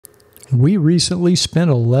We recently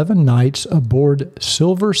spent 11 nights aboard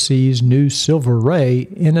Silversea's new Silver Ray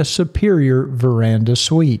in a Superior Veranda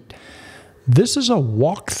Suite. This is a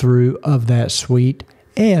walkthrough of that suite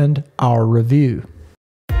and our review.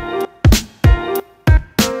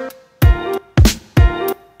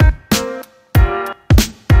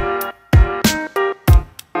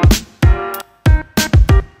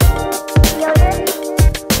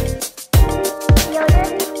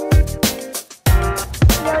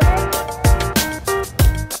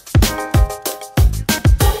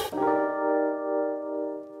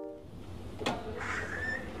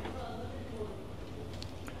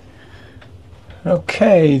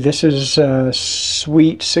 Okay, this is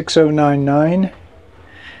Suite 6099.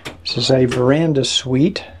 This is a veranda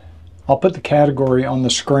suite. I'll put the category on the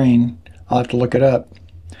screen. I'll have to look it up.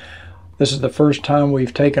 This is the first time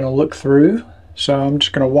we've taken a look through, so I'm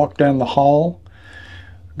just going to walk down the hall,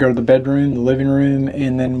 go to the bedroom, the living room,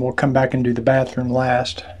 and then we'll come back and do the bathroom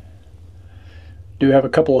last. Do have a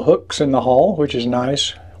couple of hooks in the hall, which is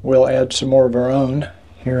nice. We'll add some more of our own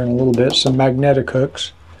here in a little bit, some magnetic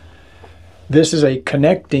hooks. This is a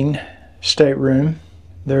connecting stateroom.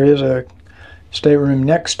 There is a stateroom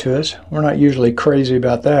next to us. We're not usually crazy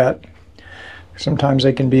about that. Sometimes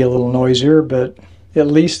they can be a little noisier, but at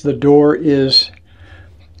least the door is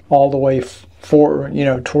all the way toward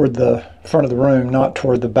the front of the room, not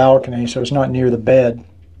toward the balcony, so it's not near the bed.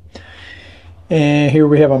 And here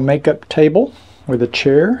we have a makeup table with a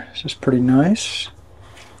chair. This is pretty nice.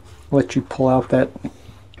 Let you pull out that.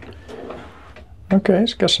 Okay,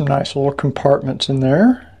 it's got some nice little compartments in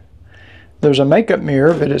there. There's a makeup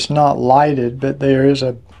mirror, but it's not lighted, but there is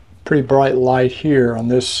a pretty bright light here on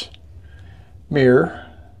this mirror.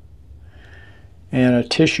 And a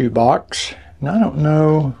tissue box. And I don't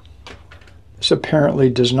know, this apparently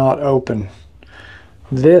does not open.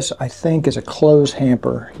 This, I think, is a clothes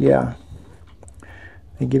hamper. Yeah.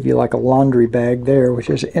 They give you like a laundry bag there, which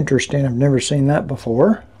is interesting. I've never seen that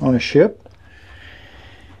before on a ship.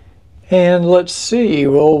 And let's see,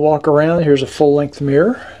 we'll walk around. Here's a full-length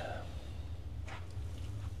mirror,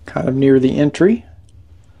 kind of near the entry.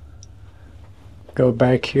 Go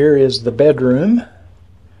back, here is the bedroom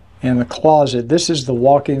and the closet. This is the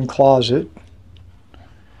walk-in closet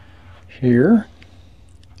here.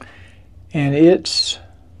 And it's,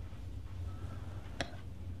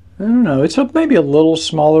 I don't know, it's maybe a little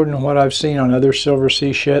smaller than what I've seen on other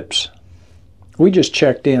Silversea ships. We just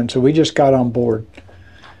checked in, so we just got on board.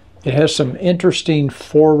 It has some interesting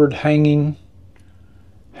forward hangers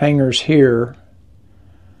here,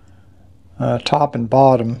 top and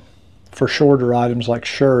bottom, for shorter items like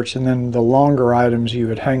shirts, and then the longer items you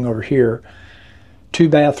would hang over here. 2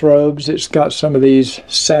 bathrobes. It's got some of these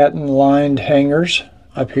satin lined hangers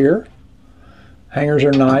up here. Hangers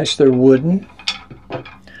are nice, they're wooden.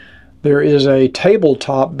 There is a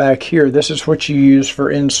tabletop back here. This is what you use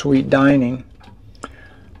for in-suite dining.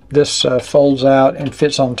 This folds out and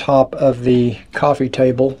fits on top of the coffee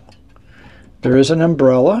table. There is an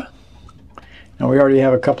umbrella. Now we already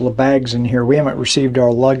have a couple of bags in here. We haven't received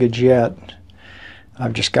our luggage yet.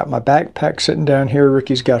 I've just got my backpack sitting down here.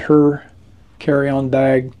 Ricky's got her carry-on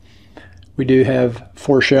bag. We do have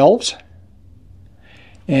 4 shelves.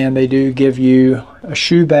 And they do give you a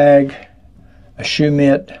shoe bag, a shoe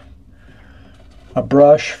mitt, a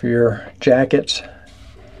brush for your jackets,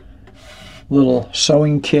 little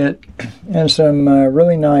sewing kit, and some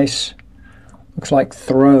really nice, looks like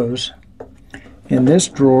throws. In this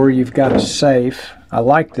drawer you've got a safe. I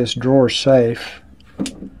like this drawer safe.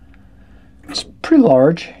 It's pretty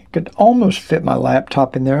large. It could almost fit my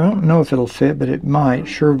laptop in there. I don't know if it'll fit, but it might.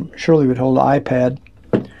 Surely would hold an iPad.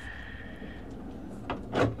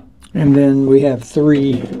 And then we have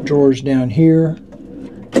 3 drawers down here,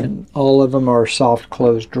 and all of them are soft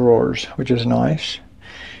closed drawers, which is nice.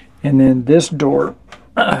 And then this door,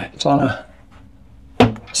 it's on a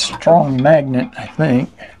strong magnet, I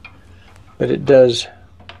think, but it does,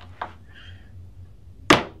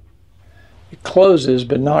 it closes,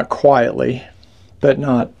 but not quietly, but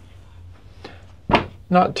not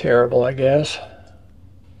terrible, I guess.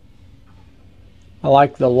 I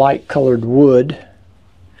like the light colored wood.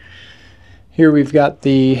 Here we've got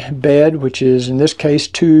the bed, which is in this case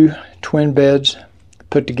 2 twin beds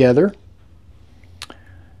put together.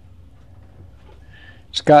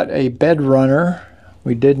 It's got a bed runner.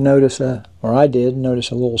 We did notice I did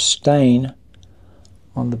notice a little stain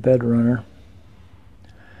on the bed runner.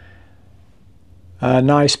 A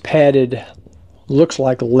nice padded, looks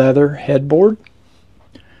like leather headboard.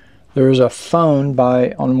 There is a phone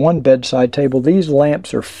on one bedside table. These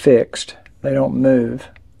lamps are fixed. They don't move.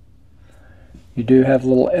 You do have a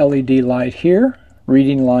little LED light here,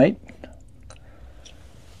 reading light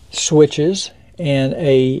switches and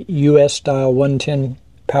a US style 110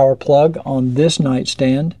 power plug on this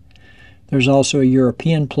nightstand. There's also a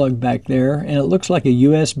European plug back there, and it looks like a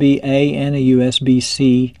USB-A and a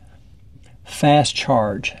USB-C fast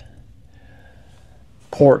charge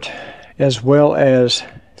port, as well as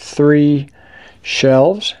 3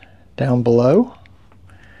 shelves down below,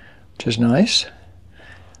 which is nice.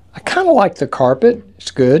 I kind of like the carpet.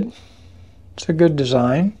 It's good. It's a good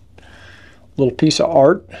design. Little piece of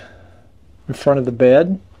art in front of the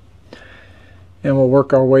bed. And we'll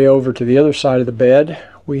work our way over to the other side of the bed.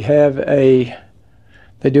 They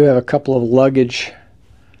do have a couple of luggage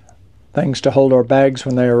things to hold our bags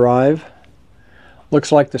when they arrive.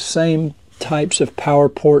 Looks like the same types of power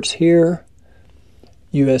ports here.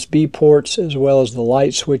 USB ports, as well as the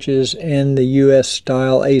light switches and the US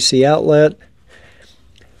style AC outlet.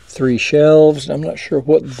 3 shelves. I'm not sure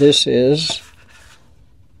what this is.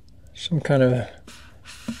 Some kind of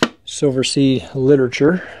Silversea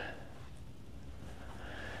literature.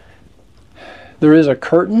 There is a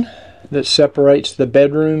curtain that separates the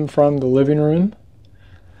bedroom from the living room.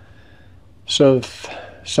 So if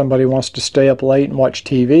somebody wants to stay up late and watch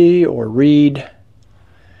TV or read,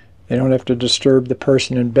 they don't have to disturb the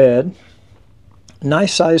person in bed.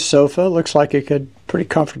 Nice sized sofa. Looks like it could pretty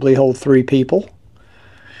comfortably hold 3 people.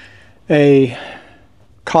 A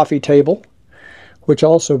coffee table, which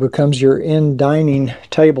also becomes your in-dining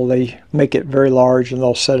table. They make it very large and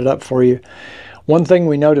they'll set it up for you. One thing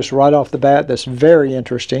we noticed right off the bat that's very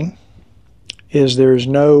interesting is there's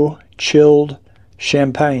no chilled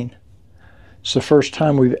champagne. It's the first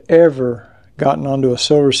time we've ever gotten onto a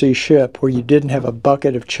Silversea ship where you didn't have a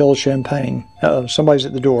bucket of chilled champagne. Uh-oh, somebody's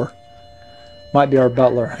at the door. Might be our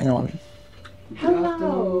butler. Hang on.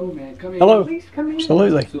 Hello. May I come in? Hello. Please come in.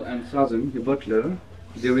 Absolutely. So I'm Sergeant, the butler,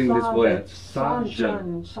 during this voyage.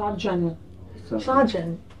 Sergeant.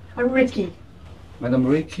 I'm Ricky. Madam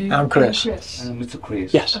Ricky. I'm Chris. And Mr.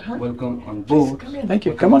 Chris. Yes. Welcome on board. Come in. Thank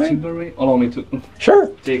you. Come on in. Allow me to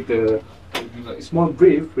Sure. take a small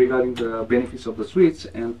brief regarding the benefits of the suites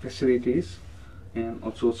and facilities, and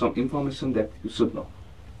also some information that you should know.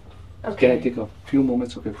 Okay. Can I take a few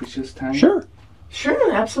moments of your precious time? Sure.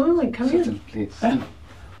 Sure, absolutely. Come in. Certainly, please.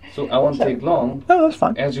 So I won't take long. No, that's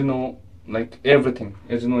fine. As you know, like everything,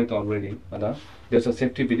 as you know it already, there's a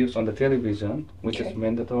safety videos on the television, which is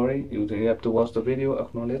mandatory. You have to watch the video,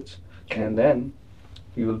 acknowledge, and then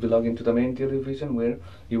you will be logged into the main television where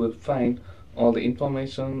you will find all the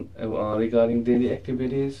information regarding daily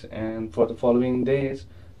activities and for the following days,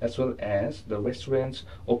 as well as the restaurants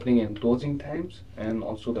opening and closing times, and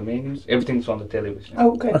also the menus. Everything's on the television.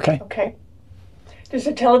 Oh, good. Okay. Does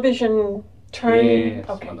the television turn? Yes,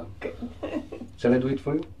 Okay. madam. Good. Shall I do it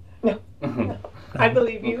for you? No. I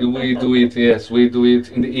believe you. Okay, we do it, yes, we do it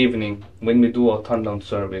in the evening when we do our turn-down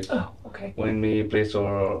service. Oh, okay. When we place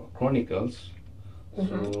our chronicles.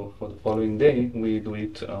 So for the following day, we do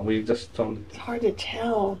it, we just turn. It's hard to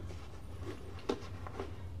tell.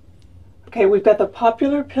 Okay, we've got the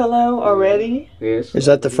popular pillow already, Yes. Is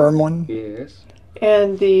that the firm one? Yes.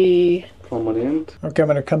 and the Permanent. Okay, I'm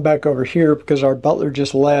going to come back over here because our butler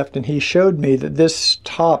just left and he showed me that this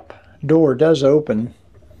top door does open.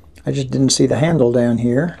 I just didn't see the handle down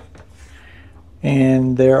here.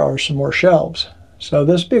 And there are some more shelves. So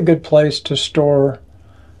this would be a good place to store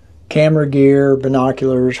camera gear,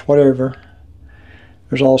 binoculars, whatever.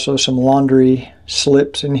 There's also some laundry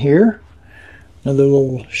slips in here. Another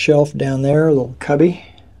little shelf down there, a little cubby.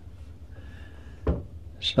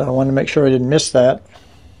 So I wanted to make sure I didn't miss that.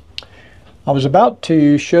 I was about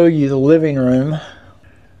to show you the living room,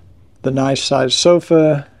 the nice sized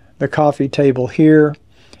sofa, the coffee table here.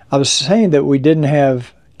 I was saying that we didn't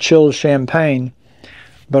have chilled champagne,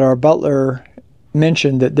 but our butler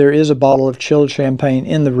mentioned that there is a bottle of chilled champagne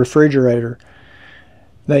in the refrigerator.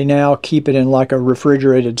 They now keep it in like a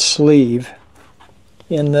refrigerated sleeve.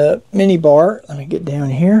 In the mini bar, let me get down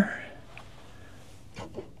here.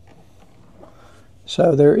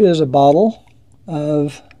 So there is a bottle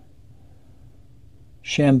of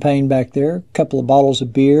champagne back there, a couple of bottles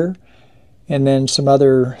of beer, and then some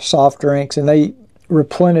other soft drinks. And they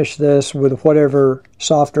replenish this with whatever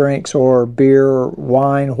soft drinks or beer or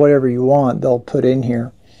wine, whatever you want, they'll put in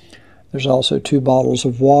here. There's also 2 bottles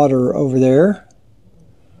of water over there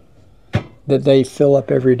that they fill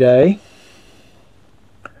up every day.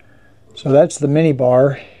 So that's the mini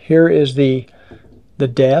bar. Here is the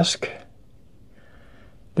desk.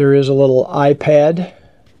 There is a little iPad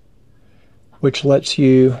which lets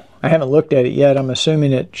you, I haven't looked at it yet, I'm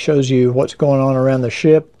assuming it shows you what's going on around the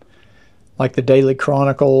ship, like the daily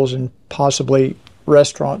chronicles and possibly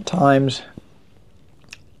restaurant times.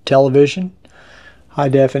 Television. high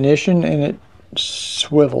definition, and it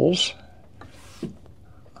swivels.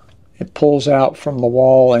 It pulls out from the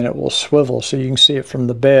wall and it will swivel so you can see it from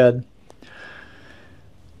the bed.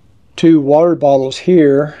 2 water bottles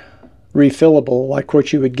here, refillable, like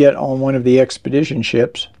what you would get on one of the expedition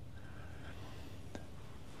ships.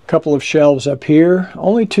 Couple of shelves up here,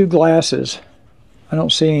 only 2 glasses. I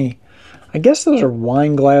don't see any. I guess those are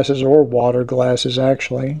wine glasses or water glasses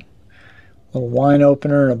actually. A little wine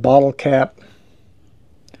opener and a bottle cap.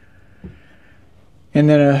 And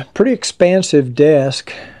then a pretty expansive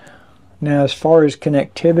desk. Now as far as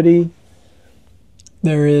connectivity,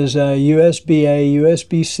 there is a USB-A,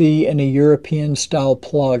 USB-C, and a European style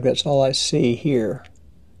plug. That's all I see here.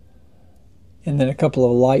 And then a couple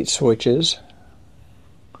of light switches.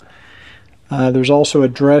 There's also a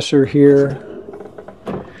dresser here,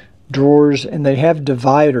 drawers, and they have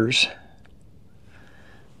dividers,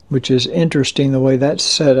 which is interesting the way that's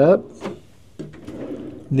set up.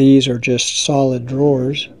 These are just solid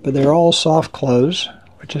drawers, but they're all soft close,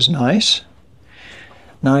 which is nice.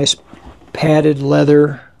 Nice padded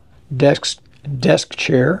leather desk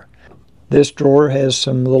chair. This drawer has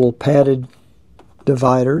some little padded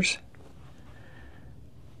dividers.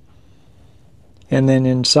 And then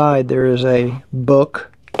inside there is a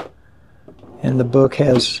book, and the book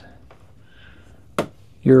has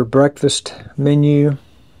your breakfast menu,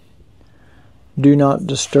 do not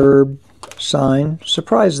disturb sign.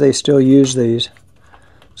 Surprised they still use these.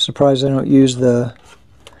 Surprised they don't use the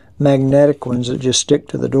magnetic ones that just stick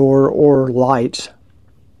to the door, or lights.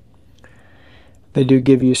 They do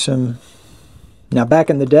give you some. Now back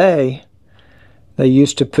in the day, they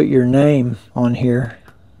used to put your name on here,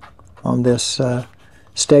 on this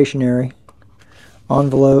stationery,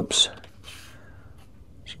 envelopes,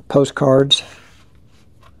 postcards.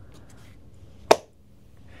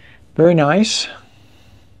 Very nice.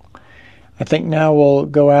 I think now we'll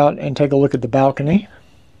go out and take a look at the balcony.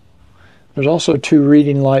 There's also 2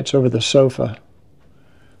 reading lights over the sofa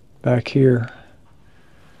back here.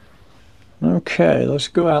 Okay, let's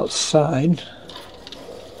go outside.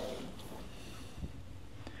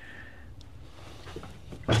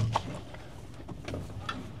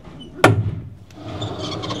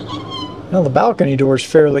 Now the balcony door is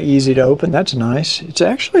fairly easy to open. That's nice. It's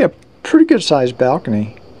actually a pretty good sized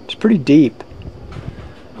balcony. It's pretty deep.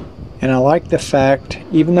 And I like the fact,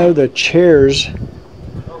 even though the chairs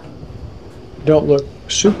don't look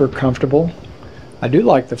super comfortable, I do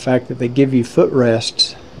like the fact that they give you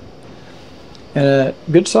footrests and a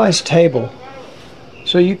good sized table.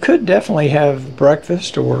 So you could definitely have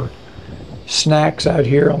breakfast or snacks out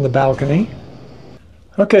here on the balcony.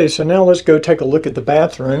 Okay, so now let's go take a look at the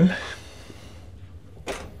bathroom.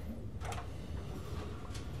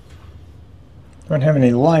 Don't have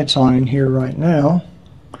any lights on in here right now.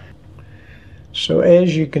 So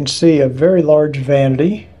as you can see, a very large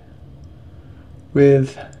vanity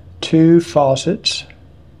with 2 faucets.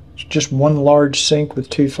 It's just one large sink with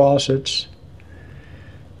 2 faucets.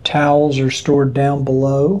 Towels are stored down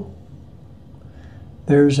below.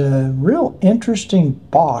 There's a real interesting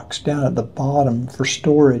box down at the bottom for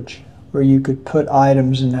storage, where you could put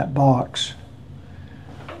items in that box.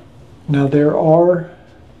 Now there are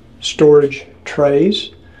storage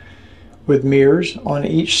trays with mirrors on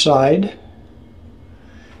each side.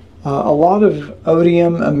 A lot of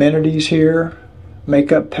Odium amenities here: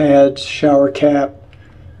 makeup pads, shower cap,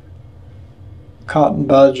 cotton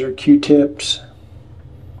buds or Q-tips,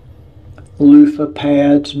 loofah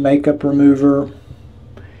pads, makeup remover,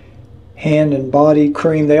 hand and body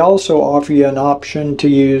cream. They also offer you an option to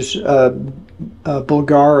use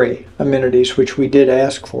Bulgari amenities, which we did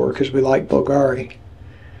ask for because we like Bulgari.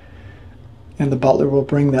 And the butler will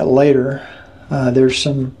bring that later. There's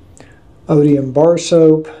some Odium bar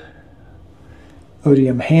soap,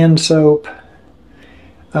 Odium hand soap.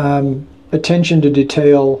 Attention to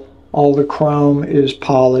detail. All the chrome is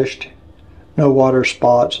polished. No water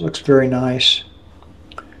spots. Looks very nice.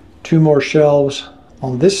 2 more shelves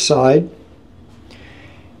on this side.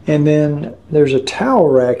 And then there's a towel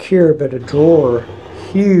rack here, but a drawer.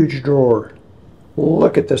 Huge drawer.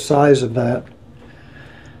 Look at the size of that.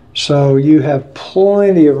 So you have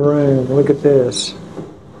plenty of room, look at this,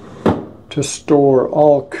 to store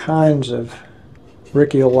all kinds of.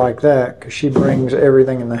 Ricky will like that because she brings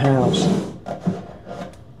everything in the house.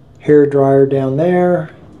 Hair dryer down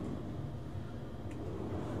there.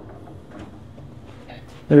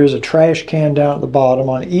 There's a trash can down at the bottom.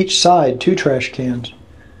 On each side, 2 trash cans.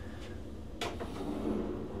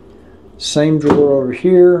 Same drawer over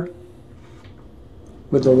here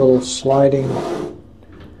with a little sliding.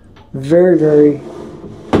 Very, very,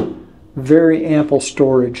 very ample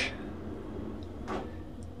storage.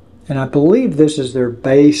 And I believe this is their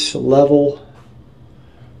base level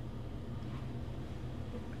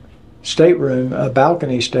stateroom, a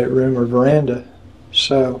balcony stateroom or veranda.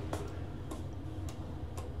 So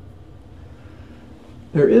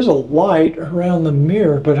there is a light around the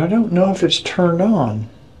mirror, but I don't know if it's turned on.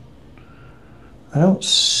 I don't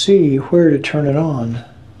see where to turn it on.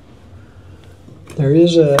 There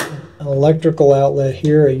is an electrical outlet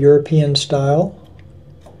here, a European style.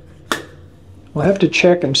 We'll have to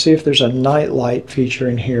check and see if there's a night light feature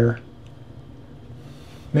in here.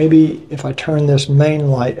 Maybe if I turn this main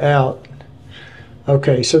light out.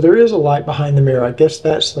 Okay, so there is a light behind the mirror. I guess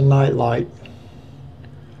that's the night light.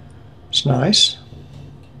 It's nice.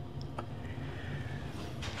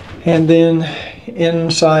 And then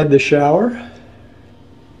inside the shower,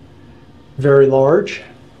 very large,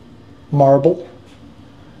 marble.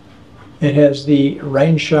 It has the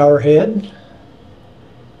rain shower head,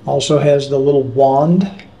 also has the little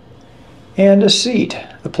wand, and a seat,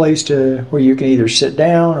 a place where you can either sit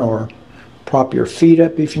down or prop your feet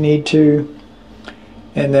up if you need to.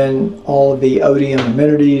 And then all of the Odium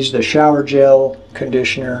amenities, the shower gel,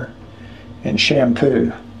 conditioner, and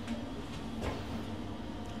shampoo.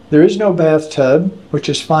 There is no bathtub, which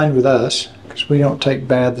is fine with us, because we don't take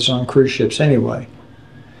baths on cruise ships anyway.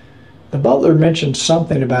 The butler mentioned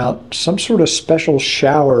something about some sort of special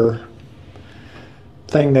shower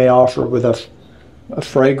thing they offer with a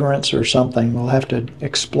fragrance or something. We'll have to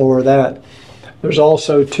explore that. There's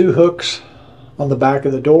also 2 hooks on the back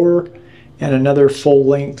of the door and another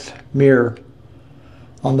full-length mirror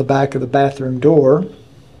on the back of the bathroom door.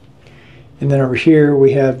 And then over here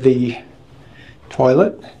we have the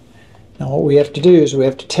toilet. Now what we have to do is we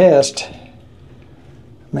have to test,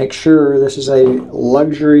 make sure this is a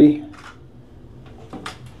luxury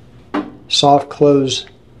soft close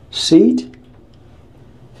seat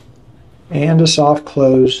and a soft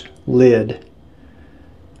close lid.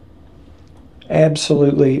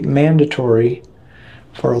 Absolutely mandatory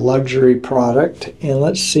for a luxury product. And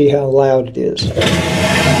let's see how loud it is.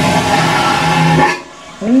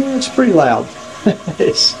 It's pretty loud.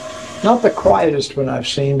 It's not the quietest one I've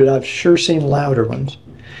seen, but I've sure seen louder ones.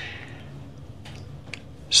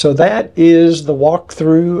 So that is the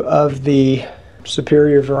walkthrough of the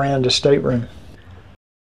Superior Veranda stateroom.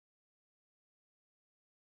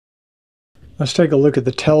 Let's take a look at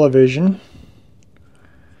the television.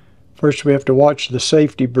 First we have to watch the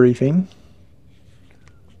safety briefing.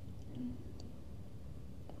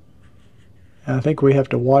 And I think we have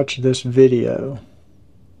to watch this video.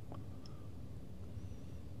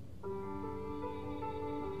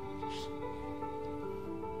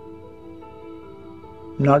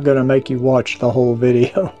 I'm not going to make you watch the whole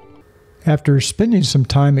video. After spending some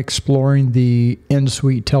time exploring the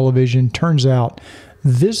in-suite television, turns out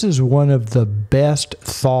this is one of the best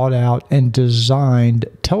thought out and designed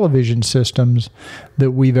television systems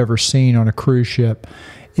that we've ever seen on a cruise ship.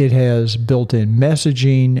 It has built-in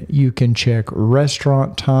messaging. You can check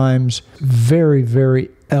restaurant times. Very, very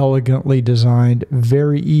elegantly designed,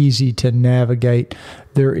 very easy to navigate.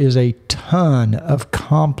 There is a ton of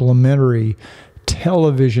complimentary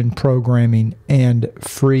television programming and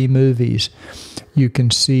free movies. You can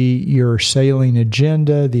see your sailing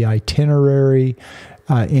agenda, the itinerary,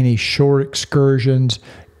 any shore excursions.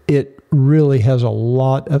 It really has a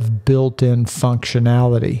lot of built-in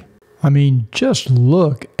functionality. I mean, just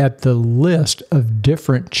look at the list of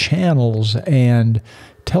different channels and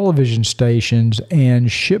television stations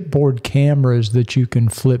and shipboard cameras that you can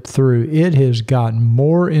flip through. It has got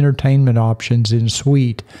more entertainment options in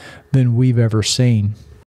suite than we've ever seen.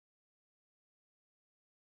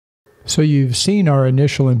 So you've seen our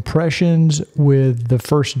initial impressions with the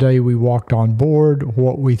first day we walked on board,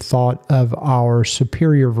 what we thought of our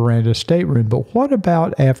Superior Veranda stateroom. But what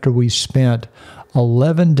about after we spent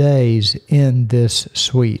 11 days in this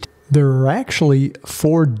suite? There are actually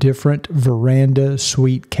 4 different veranda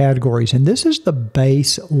suite categories, and this is the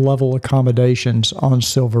base level accommodations on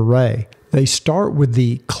Silver Ray. They start with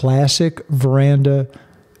the classic veranda,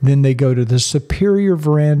 then they go to the Superior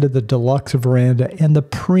Veranda, the Deluxe Veranda, and the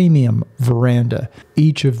Premium Veranda.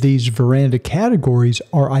 Each of these veranda categories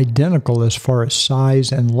are identical as far as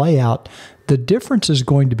size and layout. The difference is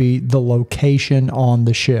going to be the location on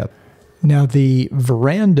the ship. Now, the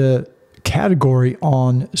veranda category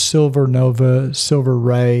on Silver Nova, Silver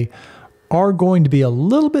Ray are going to be a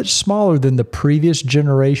little bit smaller than the previous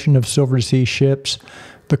generation of Silversea ships.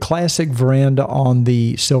 The classic veranda on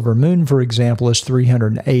the Silver Moon, for example, is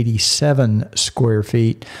 387 square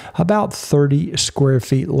feet, about 30 square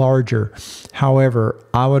feet larger. However,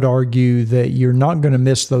 I would argue that you're not going to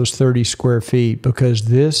miss those 30 square feet because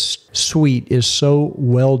this suite is so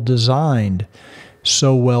well designed,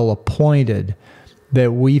 so well appointed,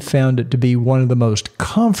 that we found it to be one of the most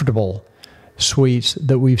comfortable suites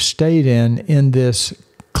that we've stayed in this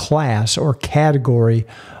class or category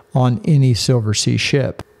on any Silversea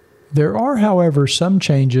ship. There are, however, some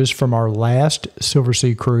changes from our last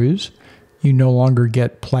Silversea cruise. You no longer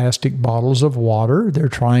get plastic bottles of water. They're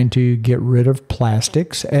trying to get rid of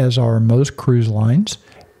plastics, as are most cruise lines.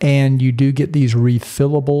 And you do get these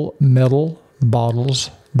refillable metal bottles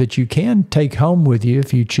that you can take home with you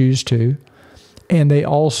if you choose to. And they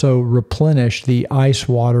also replenish the ice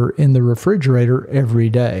water in the refrigerator every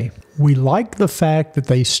day. We like the fact that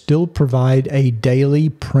they still provide a daily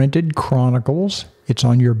printed Chronicles. It's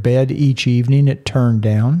on your bed each evening at turn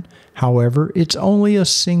down. However, it's only a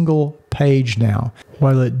single page now.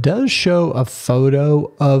 While it does show a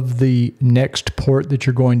photo of the next port that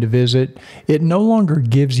you're going to visit, it no longer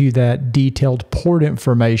gives you that detailed port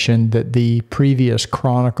information that the previous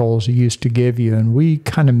Chronicles used to give you, and we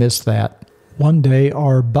kind of miss that. One day,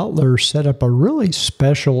 our butler set up a really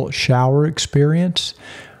special shower experience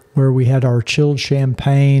where we had our chilled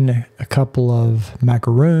champagne, a couple of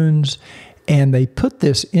macaroons, and they put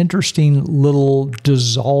this interesting little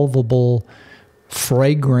dissolvable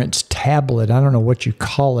fragrance tablet, I don't know what you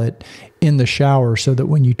call it, in the shower so that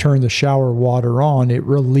when you turn the shower water on, it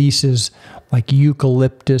releases like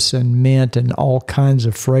eucalyptus and mint and all kinds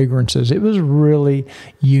of fragrances. It was really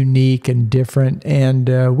unique and different,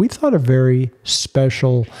 and we thought a very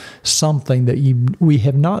special something that we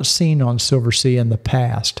have not seen on Silversea in the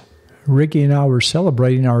past. Ricky and I were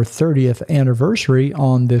celebrating our 30th anniversary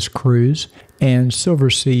on this cruise, and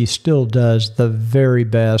Silversea still does the very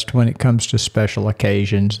best when it comes to special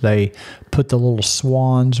occasions. They put the little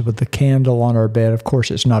swans with the candle on our bed. Of course,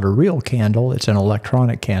 it's not a real candle, it's an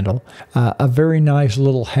electronic candle. A very nice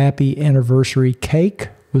little happy anniversary cake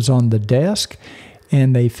was on the desk,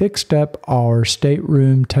 and they fixed up our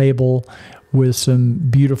stateroom table with some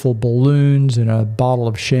beautiful balloons and a bottle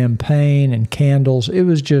of champagne and candles. It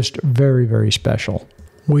was just very, very special.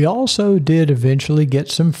 We also did eventually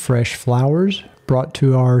get some fresh flowers brought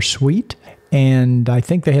to our suite, and I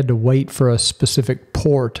think they had to wait for a specific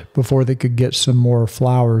port before they could get some more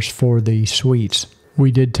flowers for the suites.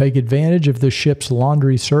 We did take advantage of the ship's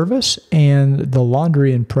laundry service, and the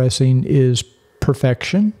laundry and pressing is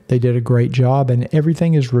perfection. They did a great job, and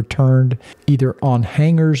everything is returned either on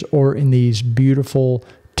hangers or in these beautiful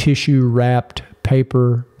tissue wrapped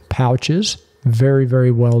paper pouches. Very, very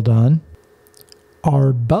well done.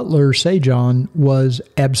 Our butler, Sejan, was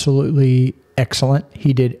absolutely excellent.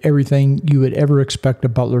 He did everything you would ever expect a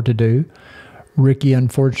butler to do. Ricky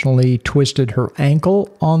unfortunately twisted her ankle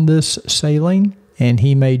on this sailing, and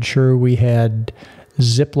he made sure we had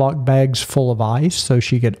Ziploc bags full of ice so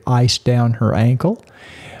she could ice down her ankle.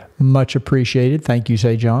 Much appreciated. Thank you,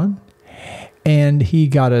 Sejan. And he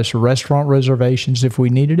got us restaurant reservations if we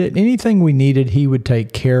needed it. Anything we needed, he would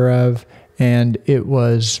take care of, and it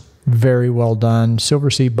was very well done.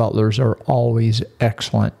 Silversea butlers are always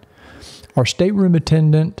excellent. Our stateroom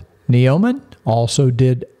attendant, Neoman, also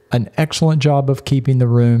did an excellent job of keeping the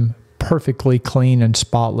room perfectly clean and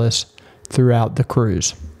spotless throughout the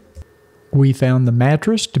cruise. We found the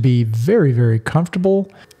mattress to be very, very comfortable,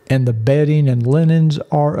 and the bedding and linens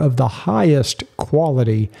are of the highest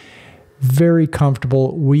quality. Very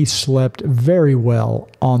comfortable. We slept very well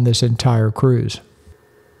on this entire cruise.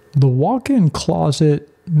 The walk-in closet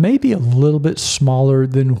may be a little bit smaller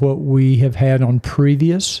than what we have had on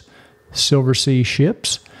previous Silversea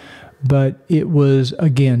ships, but it was,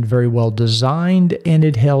 again, very well designed, and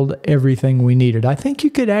it held everything we needed. I think you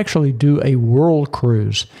could actually do a world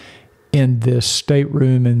cruise in this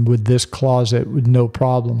stateroom and with this closet with no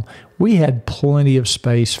problem. We had plenty of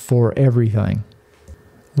space for everything.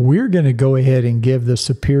 We're going to go ahead and give the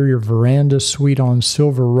Superior Veranda Suite on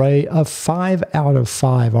Silver Ray a 5 out of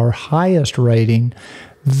 5, our highest rating.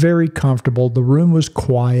 Very comfortable. The room was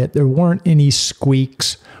quiet. There weren't any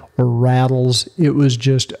squeaks or rattles. It was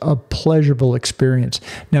just a pleasurable experience.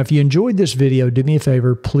 Now, if you enjoyed this video, do me a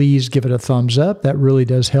favor, please give it a thumbs up. That really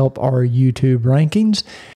does help our YouTube rankings.